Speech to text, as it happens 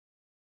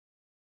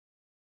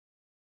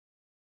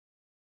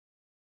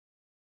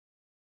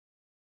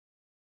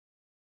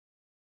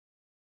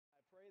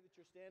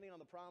You're standing on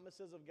the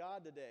promises of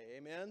God today.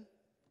 Amen?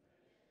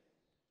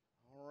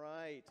 All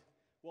right.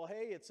 Well,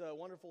 hey, it's a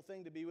wonderful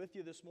thing to be with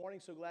you this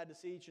morning. So glad to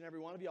see each and every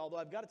one of you. Although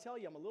I've got to tell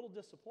you, I'm a little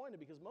disappointed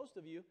because most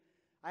of you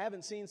I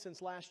haven't seen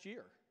since last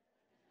year.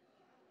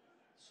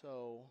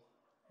 So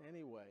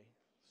anyway,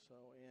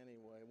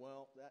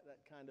 well, that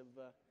kind of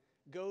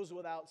goes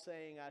without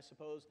saying, I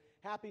suppose.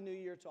 Happy New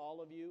Year to all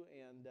of you,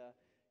 and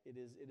it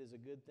is a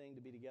good thing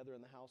to be together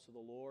in the house of the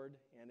Lord,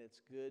 and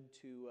it's good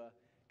to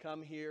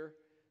come here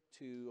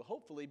to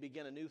hopefully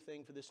begin a new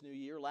thing for this new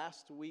year.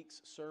 Last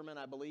week's sermon,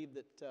 I believe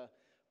that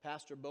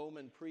Pastor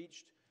Bowman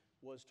preached,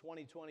 was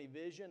 2020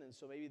 vision, and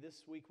so maybe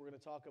this week we're going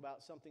to talk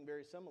about something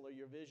very similar,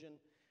 your vision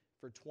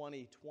for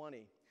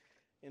 2020.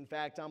 In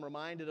fact, I'm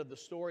reminded of the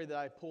story that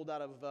I pulled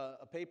out of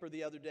a paper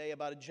the other day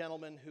about a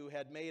gentleman who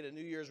had made a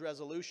New Year's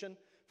resolution.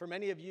 For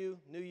many of you,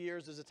 New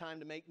Year's is a time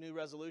to make new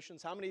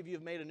resolutions. How many of you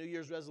have made a New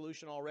Year's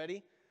resolution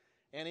already?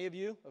 Any of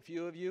you? A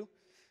few of you?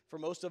 For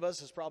most of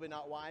us, it's probably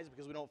not wise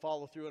because we don't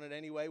follow through on it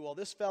anyway. Well,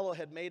 this fellow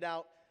had made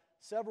out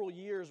several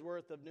years'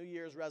 worth of New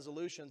Year's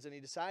resolutions, and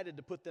he decided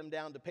to put them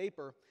down to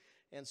paper.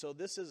 And so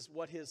this is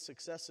what his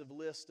successive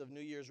list of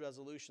New Year's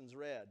resolutions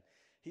read.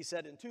 He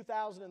said, in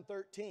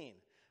 2013,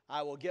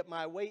 I will get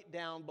my weight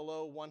down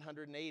below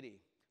 180.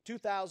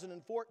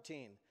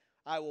 2014,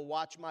 I will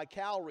watch my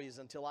calories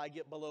until I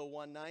get below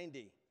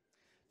 190.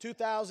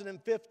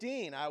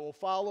 2015, I will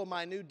follow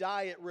my new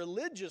diet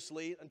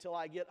religiously until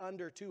I get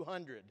under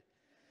 200.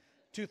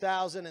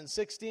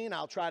 2016,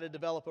 I'll try to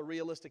develop a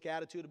realistic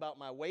attitude about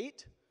my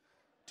weight.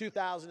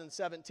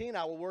 2017,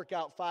 I will work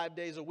out 5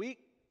 days a week.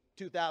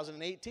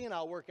 2018,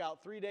 I'll work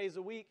out 3 days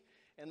a week.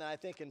 And then I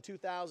think in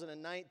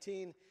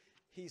 2019,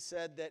 he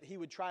said that he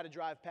would try to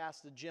drive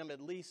past the gym at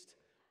least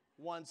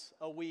once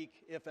a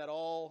week, if at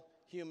all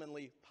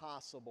humanly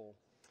possible.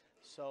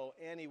 So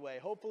anyway,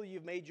 hopefully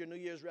you've made your New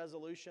Year's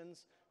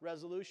resolutions.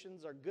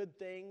 Resolutions are good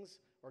things,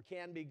 or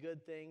can be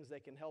good things. They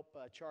can help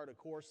chart a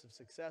course of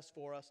success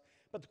for us.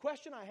 But the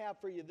question I have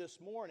for you this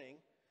morning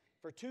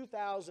for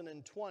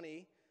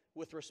 2020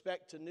 with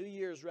respect to New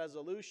Year's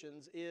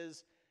resolutions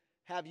is,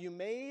 have you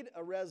made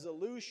a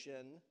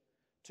resolution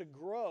to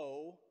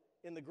grow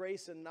in the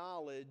grace and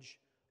knowledge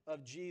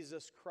of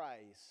Jesus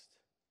Christ?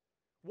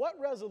 What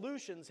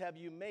resolutions have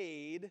you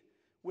made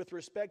with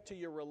respect to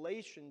your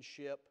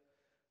relationship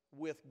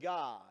with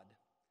God?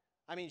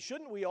 I mean,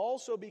 shouldn't we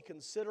also be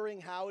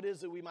considering how it is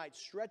that we might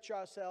stretch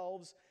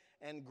ourselves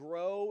and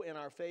grow in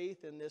our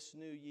faith in this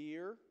new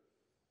year?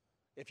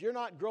 If you're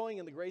not growing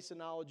in the grace and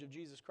knowledge of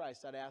Jesus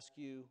Christ, I'd ask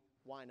you,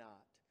 why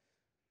not?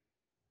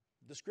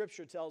 The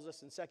Scripture tells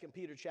us in 2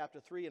 Peter chapter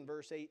 3 and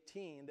verse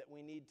 18 that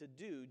we need to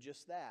do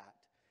just that.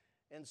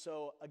 And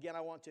so, again,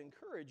 I want to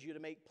encourage you to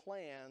make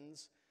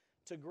plans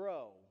to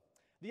grow.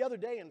 The other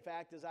day, in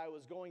fact, as I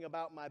was going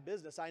about my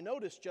business, I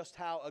noticed just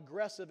how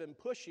aggressive and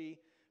pushy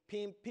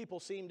people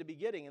seem to be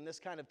getting, and this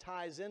kind of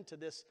ties into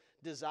this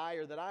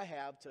desire that I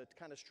have to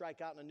kind of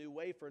strike out in a new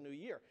way for a new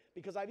year,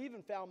 because I've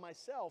even found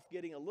myself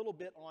getting a little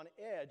bit on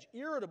edge,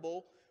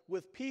 irritable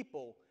with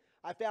people.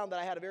 I found that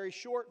I had a very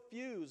short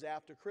fuse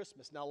after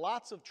Christmas. Now,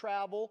 lots of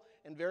travel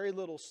and very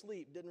little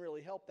sleep didn't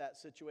really help that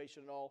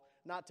situation at all,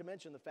 not to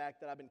mention the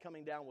fact that I've been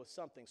coming down with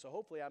something. So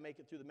hopefully I make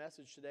it through the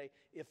message today.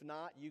 If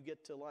not, you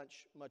get to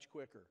lunch much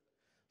quicker.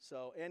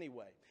 So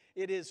anyway,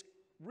 it is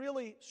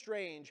really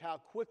strange how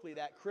quickly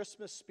that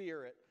Christmas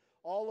spirit,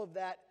 all of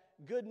that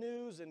good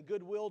news and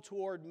goodwill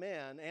toward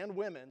men and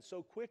women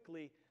so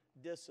quickly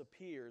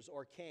disappears,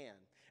 or can.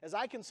 As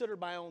I considered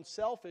my own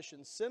selfish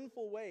and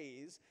sinful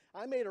ways,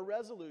 I made a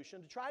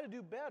resolution to try to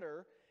do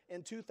better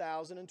in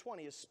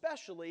 2020,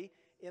 especially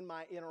in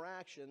my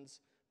interactions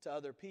to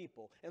other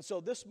people. And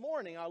so this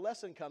morning, our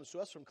lesson comes to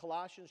us from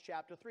Colossians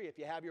chapter 3. If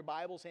you have your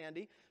Bibles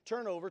handy,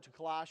 turn over to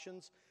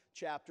Colossians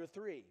chapter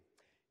 3.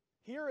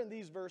 Here in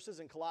these verses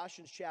in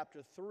Colossians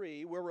chapter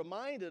 3, we're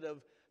reminded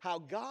of how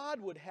God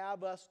would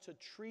have us to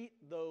treat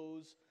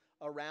those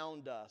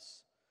around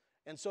us.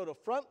 And so to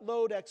front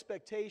load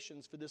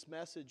expectations for this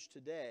message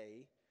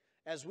today,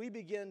 as we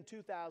begin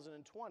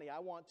 2020, I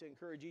want to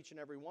encourage each and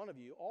every one of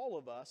you, all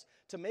of us,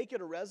 to make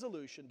it a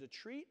resolution to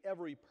treat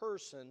every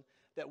person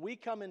that we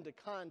come into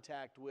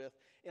contact with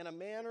in a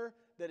manner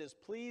that is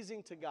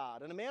pleasing to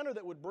God, in a manner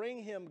that would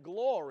bring Him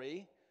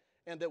glory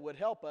and that would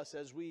help us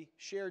as we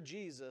share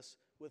Jesus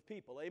with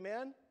people.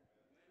 Amen?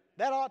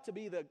 That ought to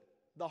be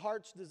the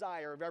heart's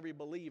desire of every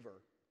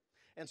believer.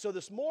 And so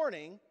this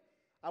morning,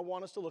 I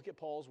want us to look at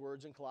Paul's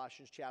words in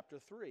Colossians chapter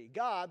 3.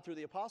 God, through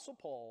the Apostle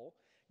Paul,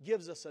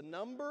 gives us a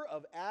number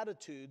of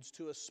attitudes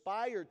to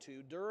aspire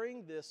to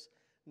during this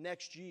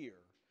next year.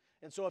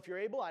 And so if you're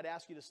able, I'd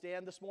ask you to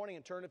stand this morning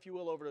and turn, if you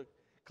will, over to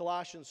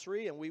Colossians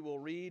 3, and we will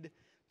read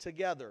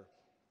together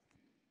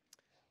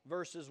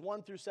verses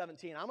 1 through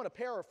 17. I'm going to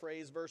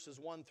paraphrase verses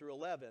 1 through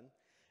 11.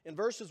 In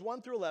verses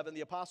 1 through 11,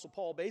 the Apostle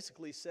Paul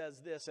basically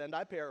says this, and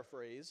I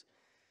paraphrase,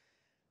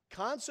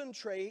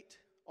 concentrate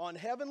on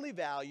heavenly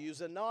values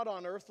and not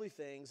on earthly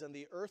things and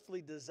the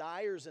earthly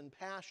desires and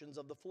passions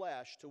of the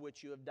flesh to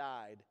which you have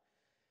died.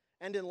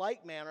 And in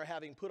like manner,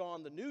 having put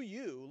on the new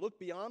you, look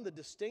beyond the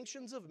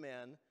distinctions of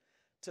men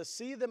to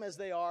see them as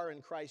they are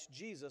in Christ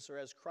Jesus, or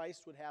as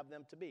Christ would have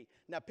them to be.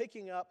 Now,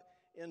 picking up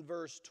in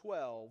verse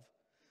 12,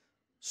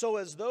 so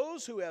as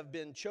those who have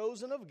been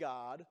chosen of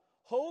God,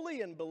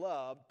 holy and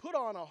beloved, put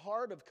on a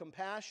heart of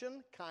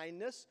compassion,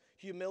 kindness,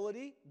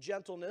 humility,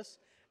 gentleness,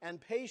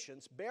 and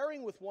patience,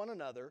 bearing with one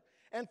another,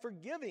 and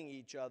forgiving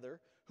each other,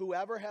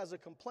 whoever has a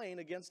complaint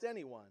against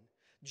anyone.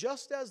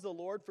 Just as the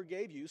Lord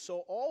forgave you, so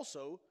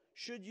also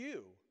should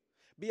you.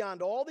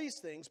 Beyond all these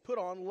things, put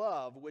on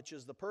love, which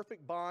is the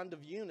perfect bond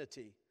of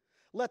unity.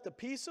 Let the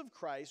peace of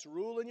Christ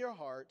rule in your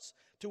hearts,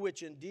 to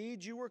which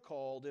indeed you were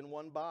called in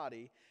one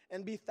body,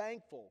 and be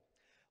thankful.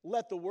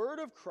 Let the word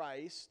of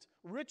Christ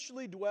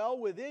richly dwell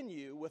within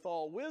you, with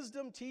all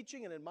wisdom,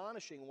 teaching and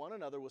admonishing one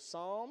another with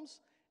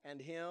psalms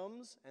and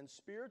hymns and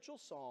spiritual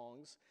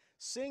songs,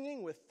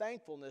 singing with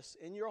thankfulness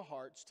in your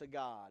hearts to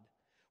God.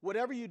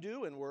 Whatever you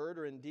do in word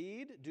or in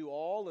deed, do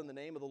all in the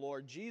name of the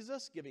Lord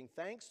Jesus, giving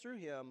thanks through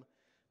him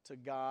to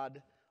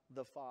God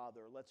the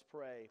Father. Let's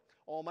pray.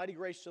 Almighty,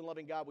 gracious, and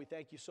loving God, we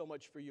thank you so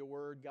much for your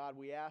word. God,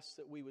 we ask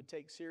that we would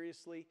take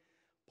seriously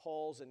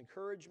Paul's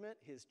encouragement,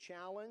 his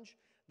challenge,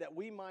 that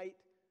we might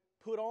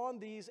put on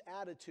these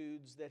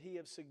attitudes that he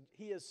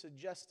has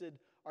suggested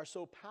are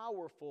so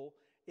powerful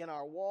in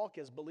our walk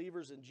as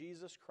believers in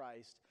Jesus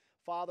Christ.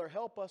 Father,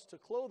 help us to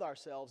clothe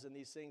ourselves in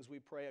these things, we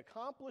pray.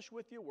 Accomplish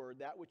with your word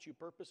that which you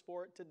purpose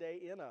for it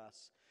today in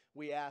us.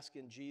 We ask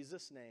in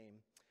Jesus' name.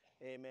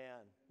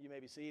 Amen. You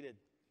may be seated.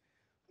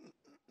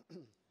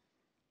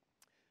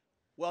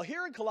 Well,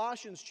 here in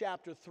Colossians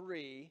chapter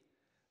 3,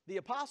 the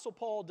Apostle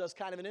Paul does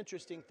kind of an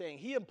interesting thing.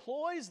 He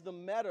employs the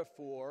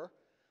metaphor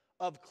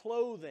of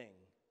clothing.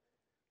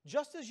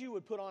 Just as you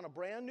would put on a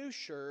brand new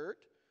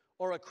shirt,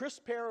 or a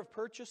crisp pair of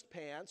purchased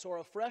pants, or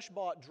a fresh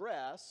bought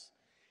dress,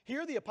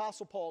 here the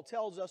Apostle Paul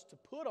tells us to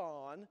put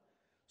on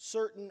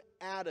certain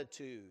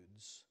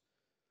attitudes.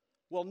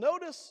 Well,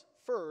 notice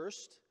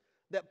first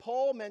that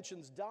Paul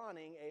mentions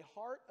donning a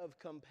heart of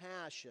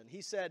compassion.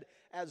 He said,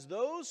 as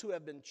those who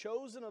have been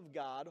chosen of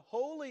God,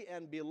 holy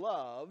and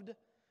beloved,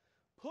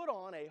 put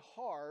on a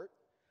heart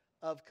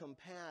of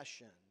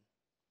compassion.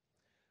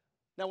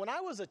 Now, when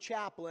I was a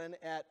chaplain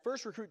at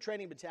 1st Recruit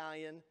Training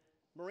Battalion,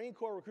 Marine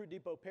Corps Recruit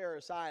Depot,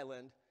 Paris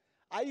Island,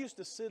 I used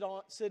to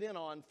sit in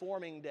on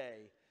forming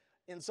day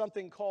in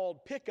something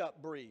called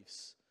pickup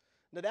briefs.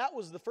 Now, that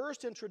was the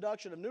first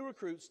introduction of new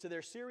recruits to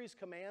their series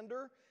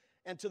commander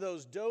and to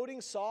those doting,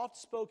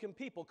 soft-spoken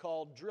people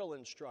called drill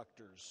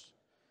instructors.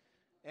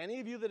 Any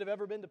of you that have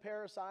ever been to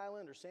Paris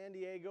Island or San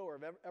Diego or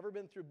have ever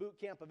been through boot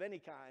camp of any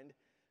kind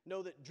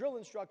know that drill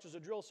instructors or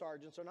drill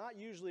sergeants are not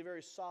usually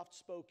very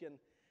soft-spoken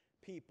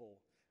people.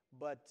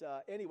 But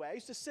anyway, I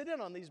used to sit in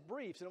on these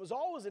briefs, and it was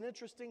always an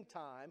interesting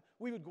time.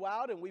 We would go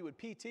out and we would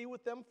PT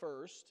with them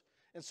first,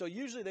 and so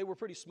usually they were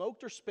pretty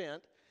smoked or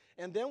spent,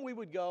 and then we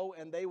would go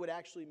and they would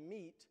actually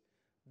meet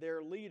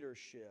their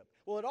leadership.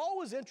 Well, it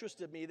always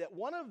interested me that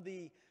one of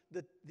the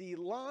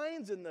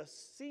lines in the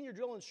senior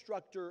drill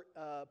instructor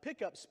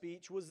pickup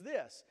speech was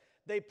this.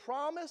 They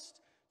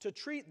promised to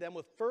treat them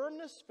with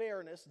firmness,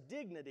 fairness,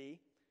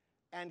 dignity,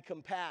 and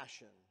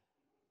compassion.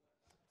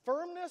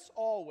 Firmness,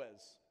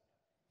 always.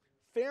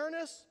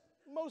 Fairness,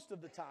 most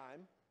of the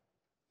time.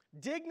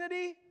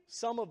 Dignity,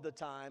 some of the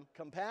time.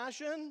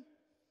 Compassion,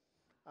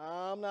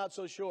 I'm not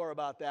so sure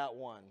about that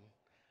one.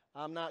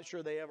 I'm not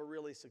sure they ever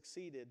really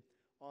succeeded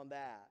on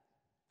that.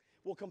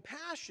 Well,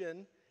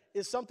 compassion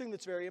is something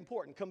that's very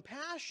important.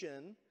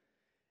 Compassion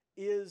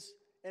is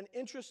an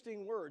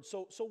interesting word.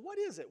 So what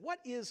is it? What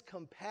is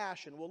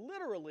compassion? Well,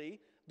 literally,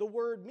 the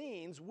word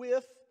means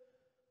with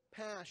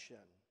passion.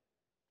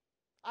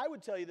 I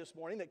would tell you this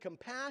morning that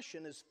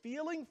compassion is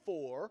feeling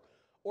for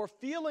or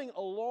feeling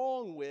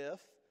along with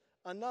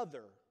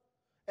another.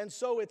 And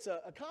so it's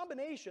a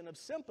combination of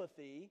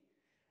sympathy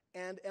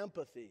and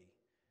empathy.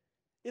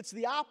 It's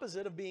the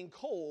opposite of being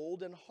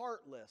cold and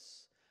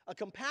heartless. A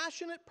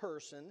compassionate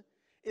person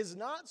is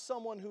not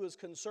someone who is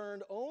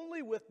concerned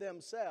only with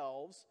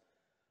themselves,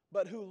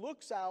 but who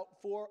looks out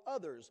for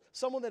others.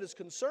 Someone that is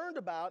concerned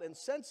about and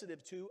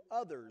sensitive to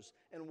others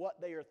and what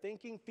they are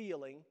thinking,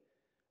 feeling,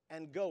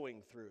 and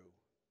going through.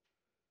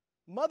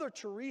 Mother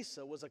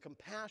Teresa was a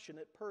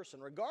compassionate person.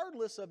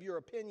 Regardless of your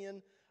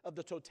opinion of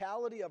the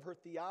totality of her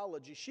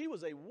theology, she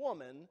was a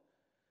woman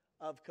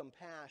of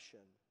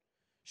compassion.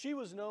 She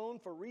was known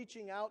for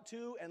reaching out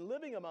to and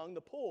living among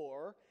the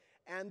poor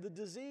and the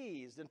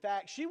diseased. In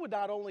fact, she would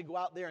not only go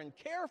out there and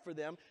care for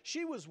them,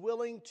 she was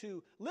willing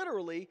to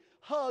literally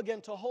hug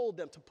and to hold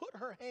them, to put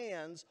her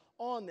hands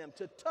on them,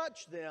 to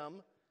touch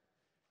them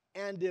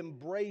and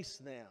embrace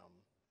them.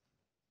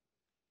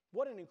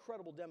 What an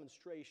incredible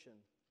demonstration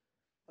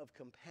of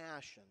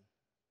compassion.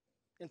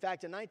 In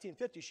fact, in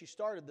 1950, she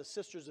started the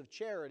Sisters of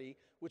Charity,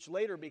 which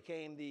later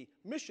became the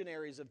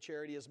Missionaries of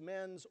Charity as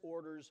men's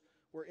orders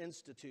were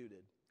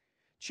instituted.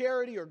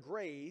 Charity or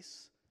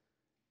grace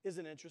is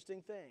an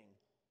interesting thing.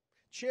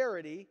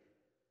 Charity,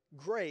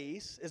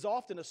 grace, is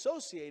often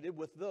associated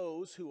with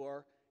those who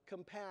are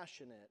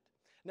compassionate.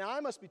 Now,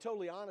 I must be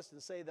totally honest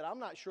and say that I'm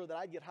not sure that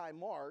I'd get high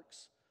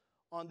marks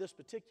on this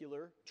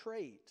particular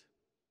trait.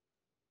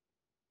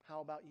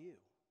 How about you?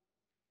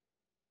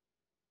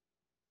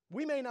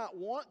 We may not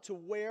want to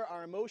wear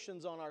our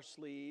emotions on our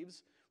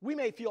sleeves. We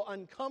may feel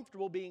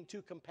uncomfortable being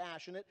too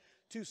compassionate,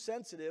 too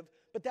sensitive,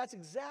 but that's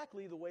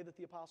exactly the way that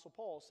the Apostle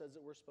Paul says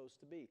that we're supposed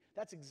to be.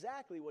 That's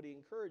exactly what he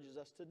encourages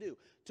us to do,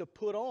 to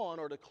put on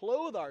or to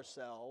clothe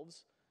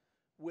ourselves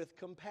with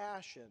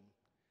compassion.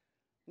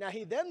 Now,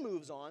 he then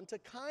moves on to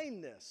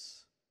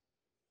kindness.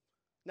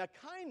 Now,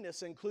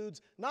 kindness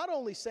includes not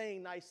only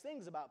saying nice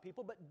things about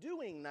people, but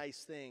doing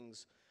nice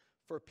things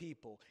for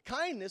people.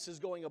 Kindness is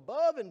going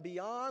above and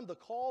beyond the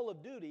call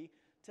of duty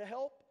to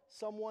help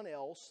someone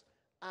else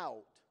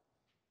out.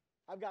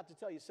 I've got to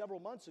tell you, several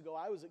months ago,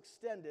 I was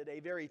extended a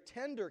very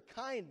tender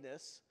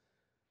kindness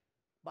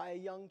by a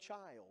young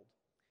child.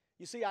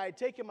 You see, I had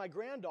taken my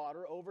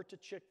granddaughter over to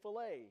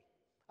Chick-fil-A.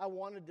 I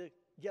wanted to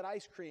get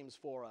ice creams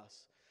for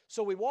us.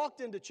 So we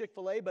walked into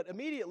Chick-fil-A, but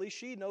immediately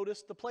she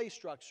noticed the play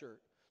structure.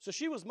 So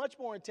she was much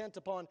more intent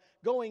upon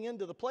going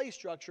into the play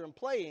structure and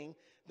playing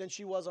than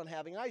she was on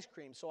having ice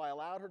cream. So I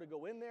allowed her to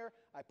go in there.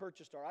 I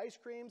purchased our ice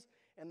creams,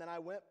 and then I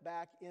went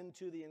back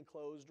into the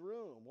enclosed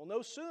room. Well,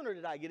 no sooner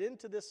did I get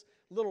into this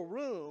little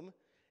room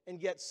and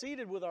get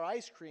seated with our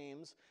ice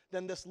creams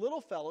than this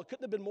little fellow,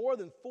 couldn't have been more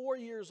than 4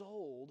 years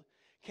old,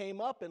 came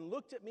up and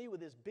looked at me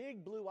with his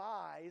big blue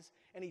eyes,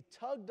 and he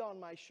tugged on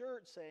my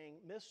shirt saying,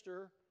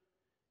 "Mister,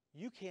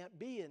 you can't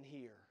be in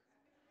here.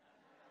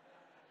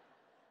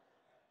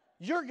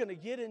 You're going to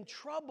get in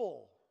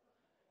trouble.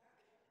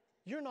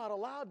 You're not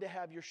allowed to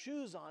have your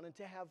shoes on and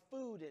to have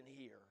food in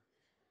here."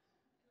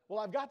 Well,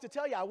 I've got to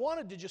tell you, I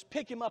wanted to just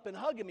pick him up and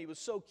hug him. He was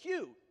so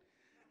cute.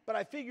 But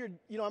I figured,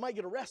 I might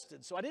get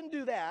arrested. So I didn't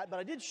do that, but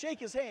I did shake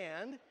his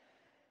hand,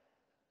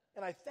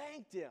 and I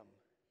thanked him.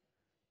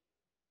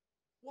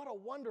 What a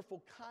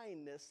wonderful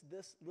kindness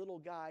this little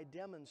guy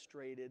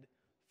demonstrated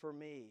for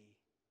me.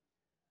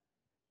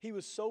 He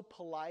was so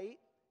polite,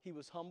 he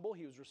was humble,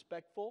 he was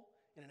respectful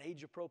in an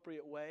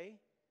age-appropriate way.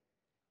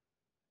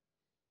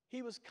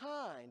 He was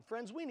kind.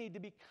 Friends, we need to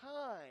be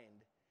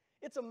kind.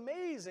 It's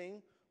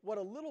amazing what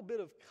a little bit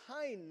of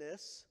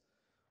kindness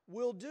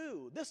will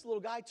do. This little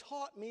guy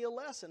taught me a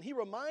lesson. He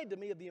reminded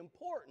me of the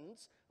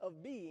importance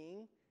of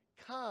being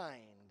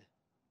kind.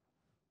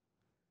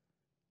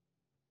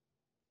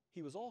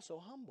 He was also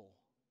humble.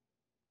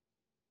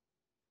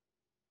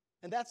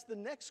 And that's the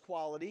next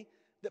quality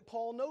that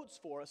Paul notes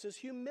for us, is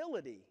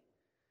humility.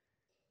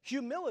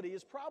 Humility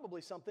is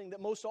probably something that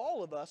most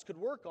all of us could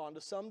work on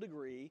to some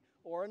degree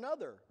or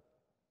another.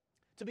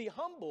 To be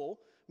humble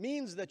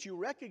means that you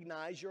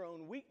recognize your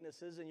own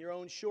weaknesses and your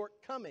own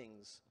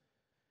shortcomings.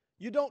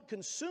 You don't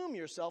consume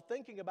yourself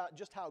thinking about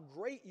just how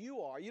great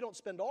you are. You don't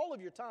spend all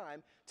of your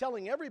time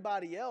telling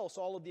everybody else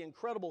all of the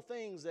incredible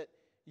things that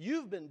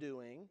you've been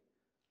doing.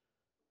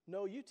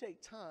 No, you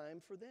take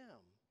time for them.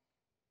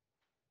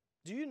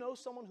 Do you know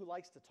someone who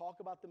likes to talk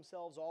about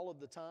themselves all of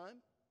the time?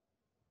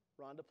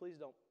 Rhonda, please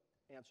don't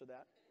answer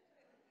that.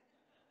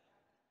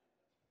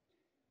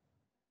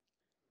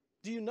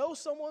 Do you know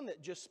someone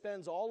that just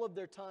spends all of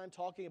their time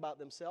talking about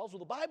themselves? Well,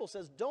 the Bible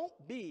says, don't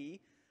be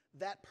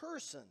that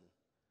person.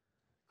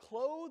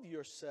 Clothe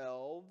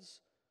yourselves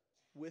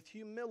with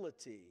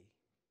humility.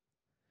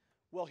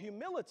 Well,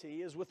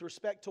 humility is with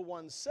respect to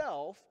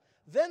oneself.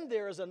 Then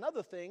there is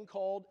another thing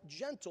called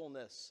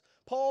gentleness.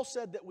 Paul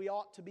said that we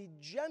ought to be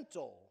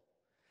gentle.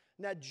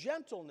 Now,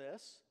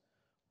 gentleness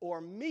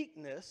or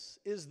meekness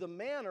is the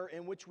manner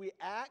in which we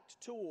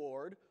act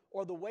toward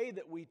or the way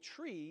that we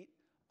treat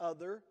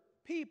other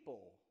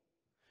people.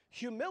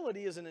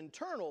 Humility is an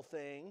internal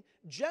thing.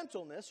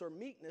 Gentleness or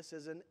meekness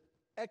is an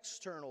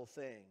external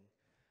thing.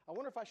 I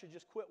wonder if I should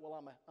just quit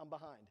while I'm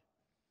behind.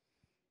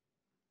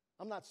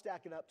 I'm not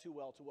stacking up too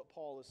well to what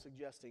Paul is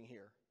suggesting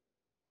here.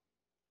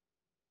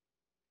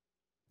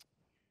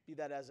 Be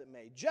that as it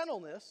may.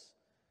 Gentleness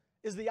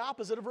is the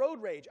opposite of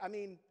road rage. I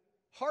mean,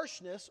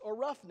 harshness or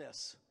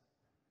roughness.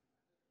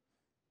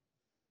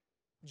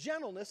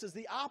 Gentleness is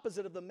the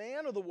opposite of the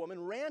man or the woman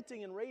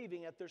ranting and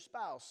raving at their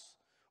spouse,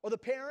 or the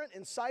parent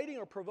inciting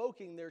or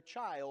provoking their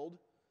child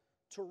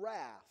to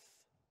wrath.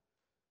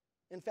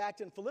 In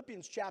fact, in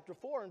Philippians chapter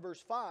 4 and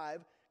verse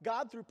 5,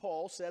 God through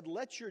Paul said,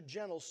 "Let your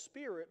gentle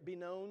spirit be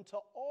known to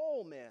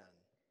all men."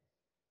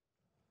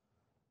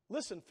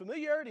 Listen,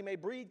 familiarity may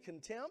breed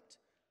contempt,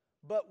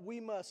 but we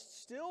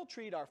must still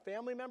treat our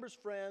family members,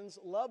 friends,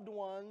 loved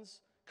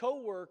ones,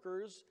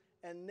 co-workers,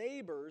 and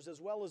neighbors,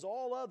 as well as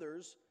all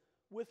others,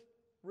 with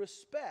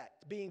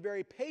respect, being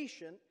very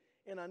patient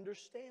and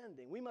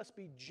understanding. We must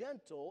be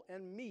gentle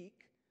and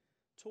meek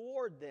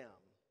toward them.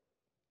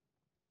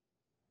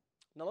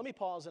 Now let me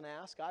pause and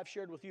ask, I've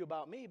shared with you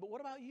about me, but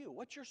what about you?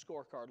 What's your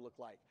scorecard look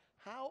like?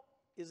 How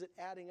is it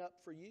adding up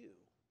for you?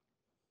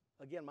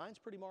 Again, mine's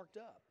pretty marked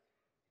up.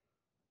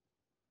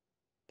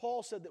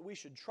 Paul said that we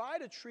should try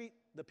to treat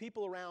the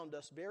people around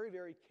us very,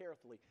 very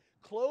carefully.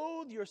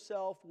 Clothe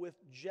yourself with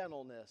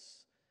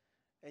gentleness.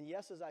 And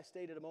yes, as I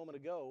stated a moment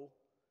ago,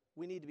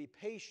 we need to be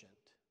patient,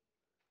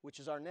 which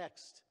is our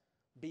next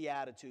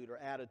beatitude or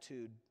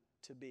attitude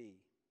to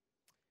be.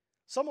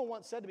 Someone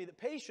once said to me that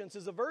patience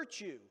is a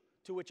virtue,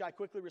 To which I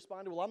quickly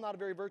responded, well, I'm not a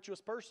very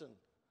virtuous person.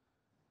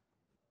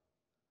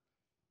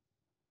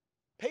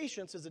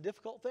 Patience is a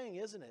difficult thing,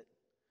 isn't it?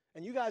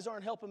 And you guys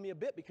aren't helping me a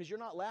bit because you're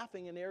not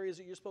laughing in areas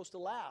that you're supposed to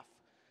laugh,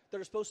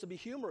 that are supposed to be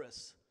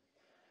humorous.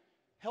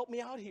 Help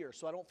me out here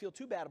so I don't feel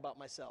too bad about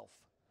myself.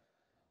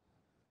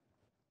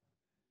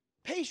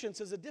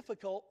 Patience is a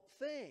difficult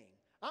thing.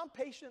 I'm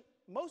patient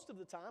most of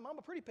the time. I'm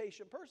a pretty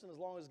patient person as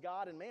long as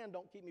God and man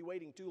don't keep me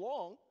waiting too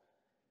long.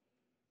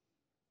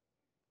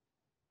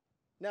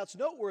 Now, it's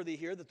noteworthy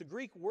here that the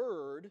Greek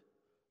word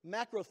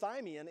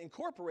macrothymian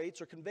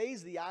incorporates or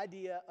conveys the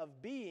idea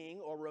of being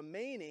or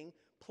remaining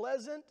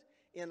pleasant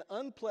in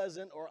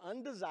unpleasant or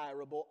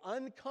undesirable,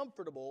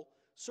 uncomfortable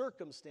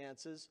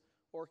circumstances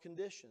or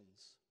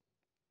conditions.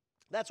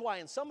 That's why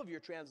in some of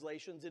your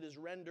translations it is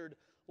rendered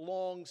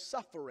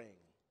long-suffering.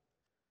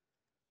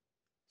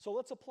 So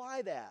let's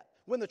apply that.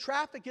 When the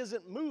traffic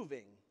isn't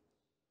moving,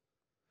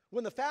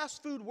 when the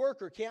fast food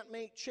worker can't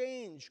make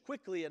change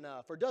quickly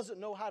enough or doesn't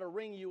know how to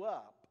ring you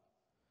up,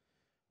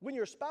 when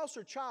your spouse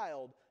or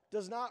child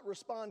does not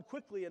respond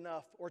quickly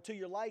enough or to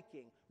your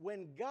liking,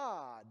 when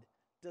God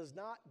does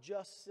not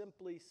just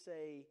simply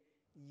say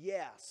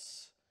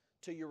yes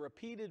to your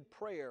repeated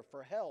prayer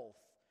for health,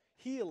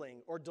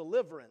 healing, or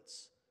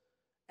deliverance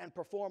and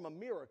perform a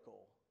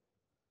miracle,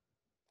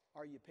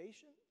 are you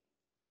patient?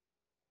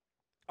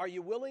 Are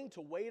you willing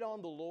to wait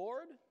on the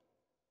Lord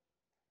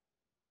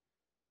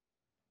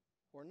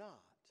or not?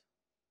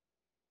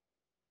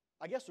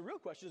 I guess the real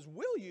question is,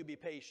 will you be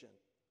patient?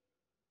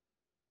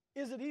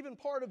 Is it even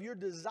part of your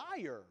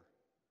desire?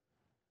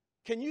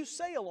 Can you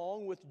say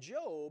along with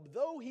Job,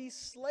 though he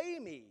slay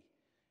me,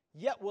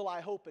 yet will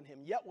I hope in him,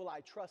 yet will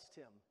I trust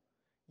him,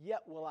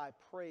 yet will I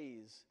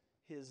praise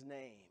his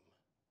name?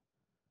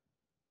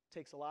 It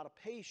takes a lot of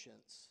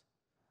patience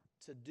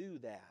to do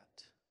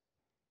that.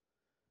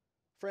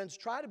 Friends,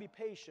 try to be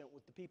patient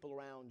with the people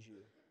around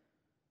you.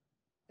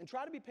 And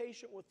try to be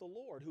patient with the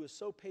Lord, who is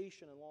so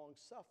patient and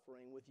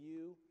long-suffering with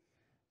you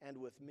and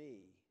with me.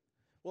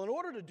 Well, in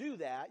order to do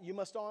that, you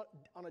must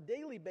on a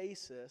daily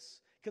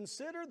basis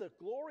consider the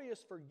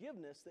glorious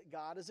forgiveness that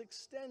God has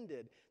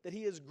extended, that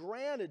He has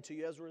granted to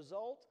you as a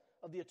result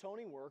of the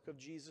atoning work of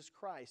Jesus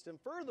Christ. And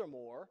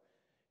furthermore,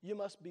 you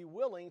must be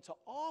willing to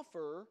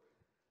offer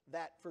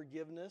that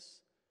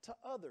forgiveness to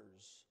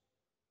others.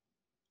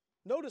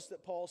 Notice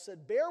that Paul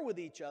said, bear with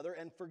each other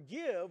and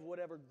forgive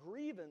whatever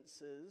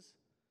grievances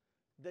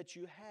that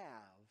you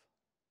have.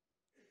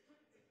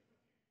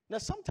 Now,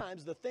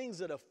 sometimes the things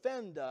that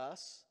offend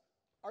us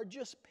are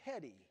just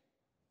petty.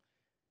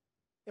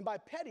 And by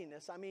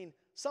pettiness, I mean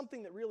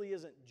something that really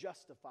isn't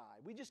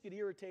justified. We just get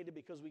irritated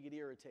because we get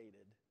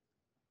irritated.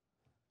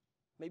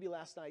 Maybe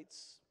last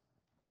night's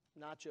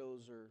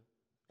nachos or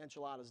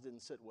enchiladas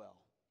didn't sit well.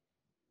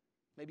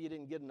 Maybe you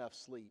didn't get enough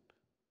sleep.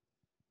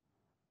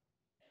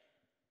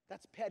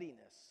 That's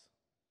pettiness.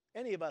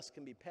 Any of us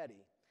can be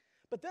petty.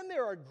 But then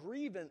there are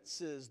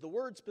grievances, the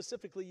word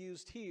specifically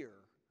used here.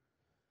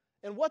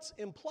 And what's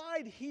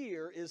implied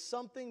here is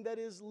something that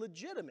is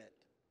legitimate.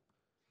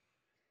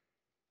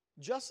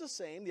 Just the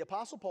same, the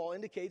Apostle Paul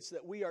indicates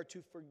that we are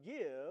to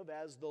forgive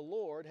as the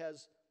Lord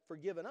has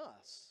forgiven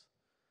us.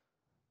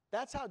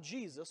 That's how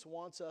Jesus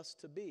wants us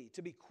to be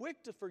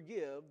quick to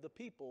forgive the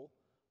people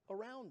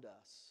around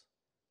us.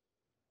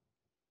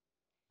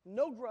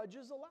 No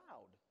grudges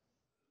allowed.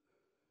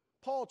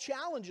 Paul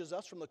challenges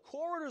us from the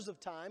corridors of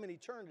time and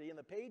eternity in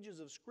the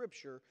pages of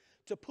Scripture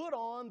to put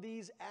on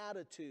these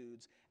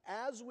attitudes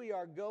as we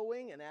are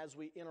going and as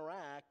we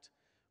interact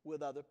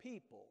with other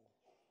people.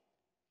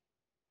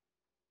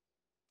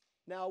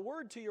 Now, a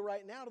word to you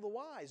right now to the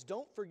wise.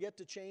 Don't forget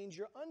to change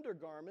your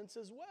undergarments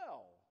as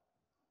well.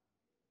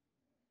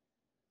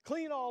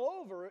 Clean all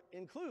over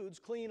includes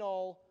clean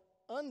all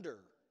under.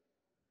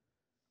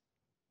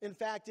 In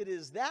fact, it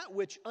is that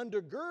which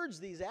undergirds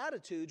these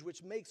attitudes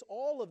which makes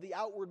all of the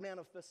outward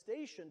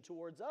manifestation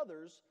towards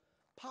others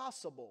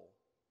possible.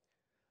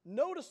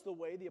 Notice the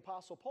way the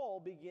Apostle Paul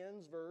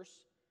begins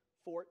verse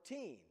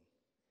 14.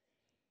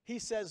 He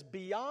says,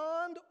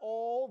 beyond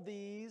all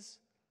these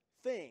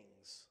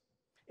things.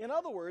 In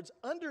other words,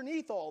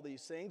 underneath all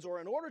these things, or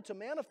in order to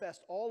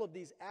manifest all of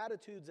these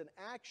attitudes and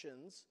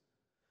actions,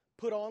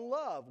 put on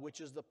love,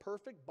 which is the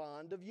perfect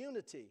bond of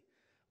unity.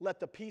 Let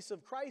the peace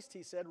of Christ,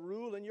 he said,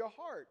 rule in your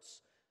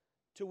hearts,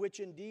 to which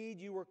indeed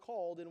you were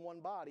called in one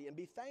body, and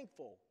be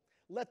thankful.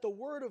 Let the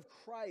word of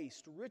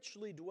Christ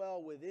richly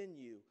dwell within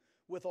you,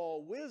 with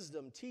all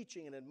wisdom,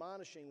 teaching and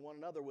admonishing one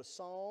another with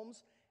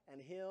psalms and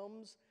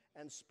hymns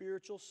and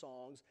spiritual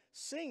songs,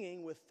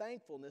 singing with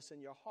thankfulness in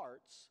your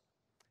hearts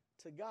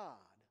to God.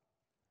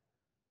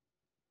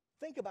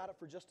 Think about it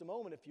for just a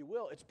moment, if you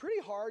will. It's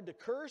pretty hard to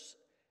curse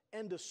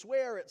and to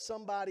swear at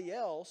somebody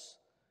else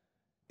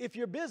if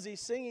you're busy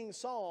singing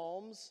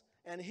psalms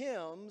and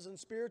hymns and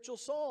spiritual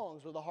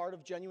songs with a heart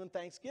of genuine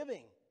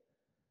thanksgiving.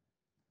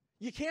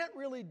 You can't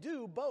really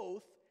do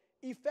both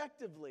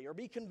effectively or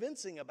be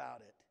convincing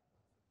about it.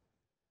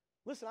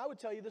 Listen, I would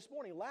tell you this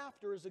morning,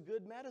 laughter is a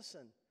good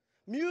medicine.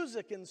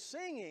 Music and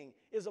singing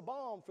is a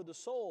balm for the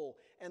soul,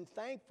 and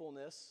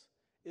thankfulness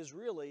is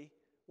really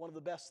one of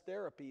the best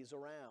therapies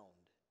around.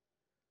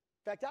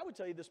 In fact, I would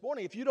tell you this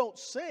morning, if you don't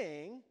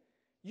sing,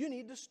 you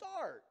need to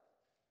start.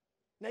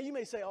 Now you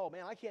may say, oh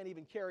man, I can't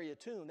even carry a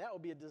tune. That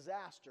would be a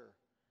disaster.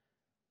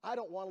 I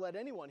don't want to let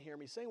anyone hear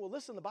me sing. Well,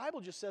 listen, the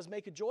Bible just says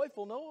make a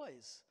joyful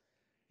noise.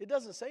 It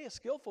doesn't say a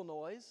skillful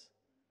noise.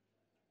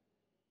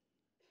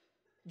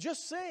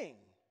 Just sing.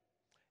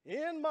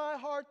 In my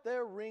heart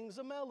there rings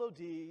a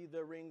melody,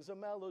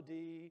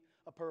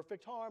 a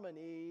perfect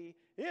harmony.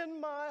 In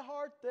my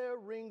heart there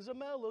rings a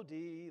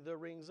melody,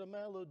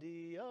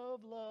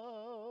 of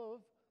love.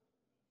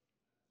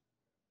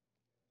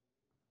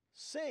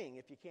 Sing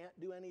if you can't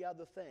do any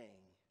other thing.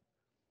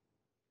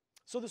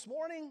 So this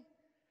morning,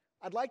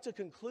 I'd like to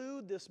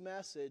conclude this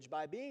message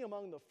by being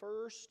among the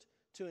first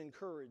to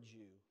encourage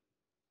you,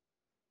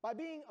 by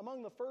being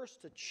among the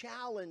first to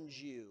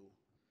challenge you,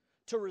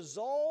 to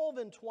resolve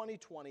in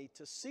 2020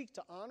 to seek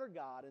to honor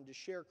God and to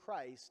share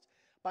Christ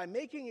by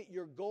making it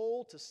your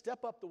goal to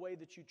step up the way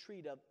that you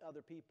treat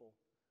other people.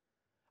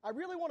 I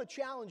really want to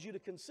challenge you to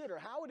consider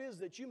how it is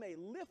that you may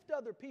lift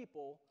other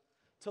people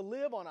to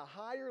live on a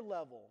higher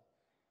level.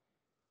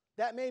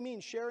 That may mean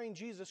sharing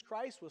Jesus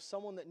Christ with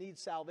someone that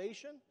needs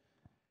salvation.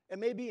 It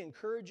may be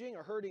encouraging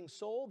a hurting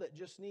soul that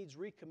just needs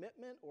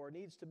recommitment or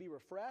needs to be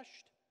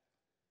refreshed.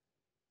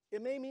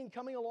 It may mean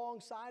coming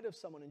alongside of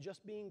someone and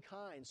just being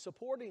kind,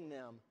 supporting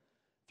them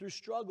through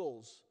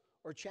struggles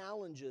or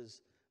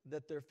challenges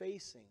that they're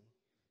facing.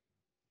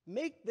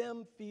 Make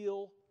them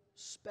feel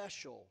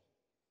special.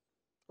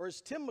 Or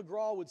as Tim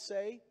McGraw would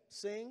say,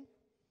 sing,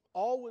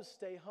 always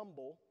stay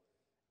humble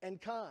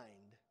and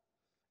kind,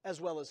 as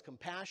well as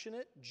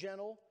compassionate,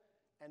 gentle,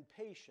 and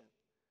patient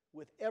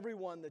with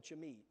everyone that you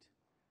meet.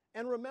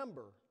 And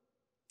remember,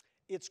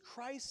 it's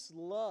Christ's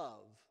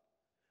love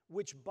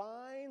which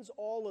binds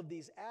all of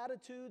these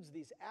attitudes,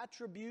 these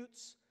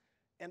attributes,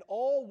 and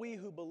all we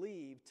who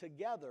believe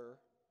together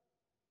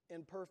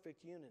in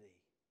perfect unity.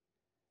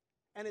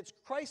 And it's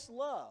Christ's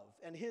love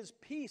and His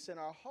peace in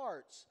our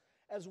hearts,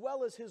 as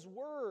well as His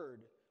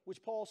Word,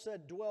 which Paul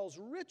said dwells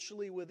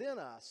richly within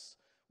us,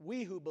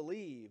 we who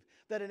believe,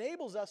 that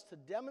enables us to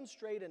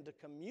demonstrate and to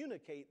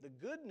communicate the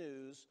good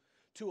news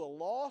to a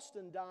lost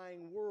and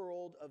dying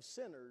world of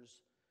sinners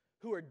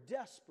who are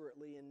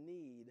desperately in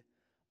need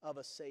of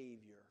a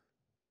Savior.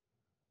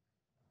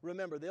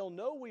 Remember, they'll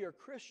know we are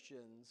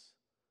Christians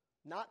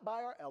not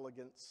by our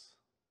elegance,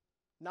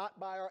 not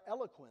by our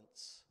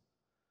eloquence,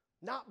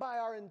 not by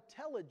our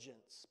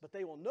intelligence, but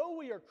they will know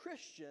we are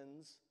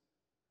Christians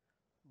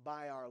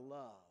by our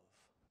love.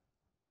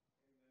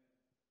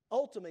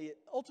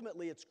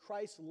 Ultimately, it's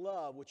Christ's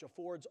love which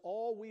affords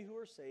all we who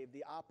are saved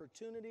the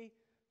opportunity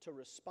to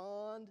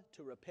respond,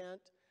 to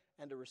repent,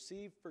 and to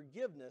receive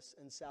forgiveness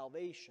and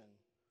salvation,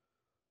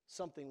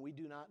 something we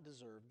do not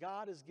deserve.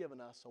 God has given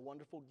us a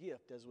wonderful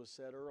gift, as was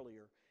said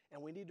earlier,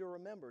 and we need to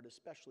remember it,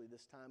 especially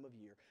this time of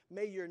year.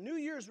 May your New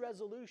Year's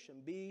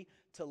resolution be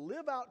to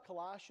live out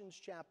Colossians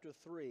chapter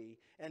 3,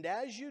 and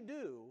as you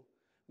do,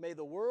 may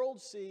the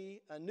world see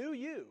a new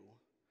you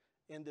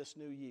in this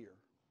new year.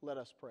 Let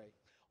us pray.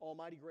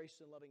 Almighty,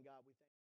 gracious, and loving God, we thank you.